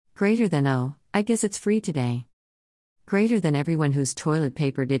Greater than oh, I guess it's free today. Greater than everyone whose toilet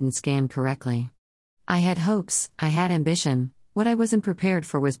paper didn't scan correctly. I had hopes, I had ambition. What I wasn't prepared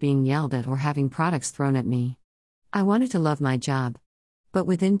for was being yelled at or having products thrown at me. I wanted to love my job. But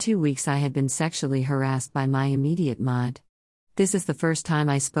within 2 weeks I had been sexually harassed by my immediate mod. This is the first time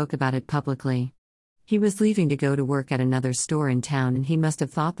I spoke about it publicly. He was leaving to go to work at another store in town and he must have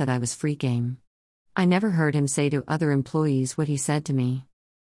thought that I was free game. I never heard him say to other employees what he said to me.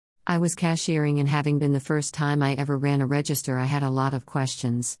 I was cashiering and having been the first time I ever ran a register I had a lot of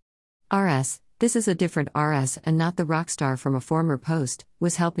questions. RS, this is a different RS and not the rock star from a former post,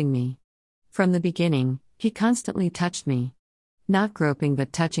 was helping me. From the beginning, he constantly touched me. Not groping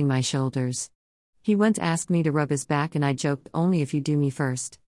but touching my shoulders. He once asked me to rub his back and I joked, only if you do me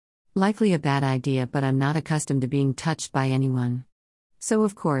first. Likely a bad idea, but I'm not accustomed to being touched by anyone. So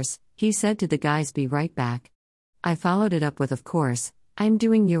of course, he said to the guys, be right back. I followed it up with, of course, I'm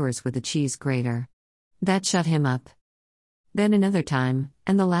doing yours with a cheese grater. That shut him up. Then another time,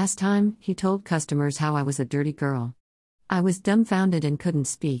 and the last time, he told customers how I was a dirty girl. I was dumbfounded and couldn't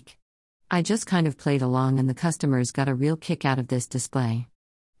speak. I just kind of played along and the customers got a real kick out of this display.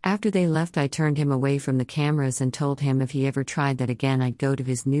 After they left, I turned him away from the cameras and told him if he ever tried that again I'd go to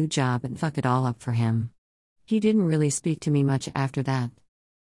his new job and fuck it all up for him. He didn't really speak to me much after that.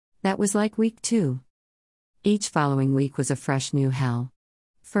 That was like week 2. Each following week was a fresh new hell.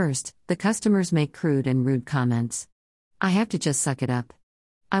 First, the customers make crude and rude comments. I have to just suck it up.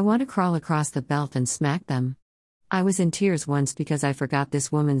 I want to crawl across the belt and smack them. I was in tears once because I forgot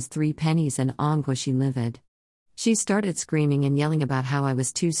this woman's 3 pennies and on was she livid. She started screaming and yelling about how I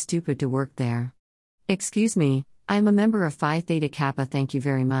was too stupid to work there. Excuse me, I am a member of Phi Theta Kappa, thank you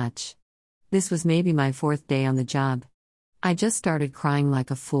very much. This was maybe my 4th day on the job. I just started crying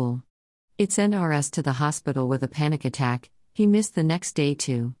like a fool. It sent RS to the hospital with a panic attack. He missed the next day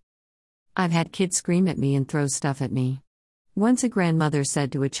too. I've had kids scream at me and throw stuff at me. Once a grandmother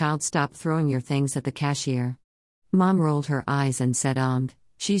said to a child, stop throwing your things at the cashier. Mom rolled her eyes and said,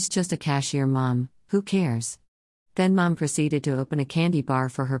 she's just a cashier, Mom, who cares? Then Mom proceeded to open a candy bar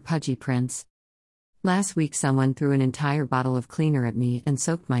for her pudgy prince. Last week someone threw an entire bottle of cleaner at me and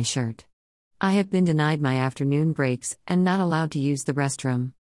soaked my shirt. I have been denied my afternoon breaks and not allowed to use the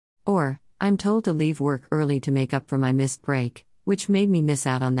restroom. Or, I'm told to leave work early to make up for my missed break, which made me miss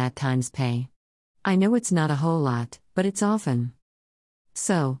out on that time's pay. I know it's not a whole lot, but it's often.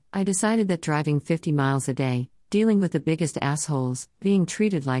 So, I decided that driving 50 miles a day, dealing with the biggest assholes, being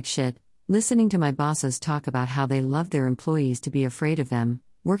treated like shit, listening to my bosses talk about how they love their employees to be afraid of them,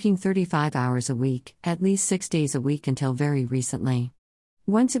 working 35 hours a week, at least 6 days a week until very recently.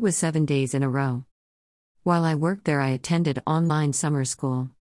 Once it was 7 days in a row. While I worked there, I attended online summer school.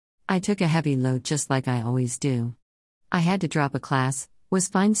 I took a heavy load just like I always do. I had to drop a class, was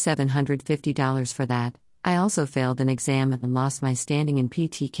fined $750 for that. I also failed an exam and lost my standing in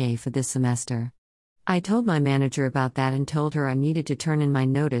PTK for this semester. I told my manager about that and told her I needed to turn in my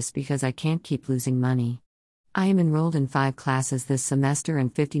notice because I can't keep losing money. I am enrolled in 5 classes this semester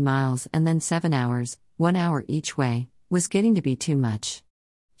and 50 miles and then 7 hours, 1 hour each way, was getting to be too much.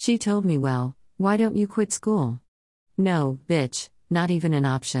 She told me, well, why don't you quit school? No, bitch, not even an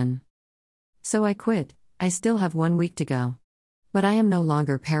option. So I quit. I still have 1 week to go. But I am no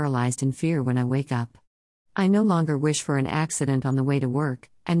longer paralyzed in fear when I wake up. I no longer wish for an accident on the way to work,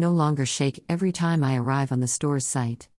 I no longer shake every time I arrive on the store's site.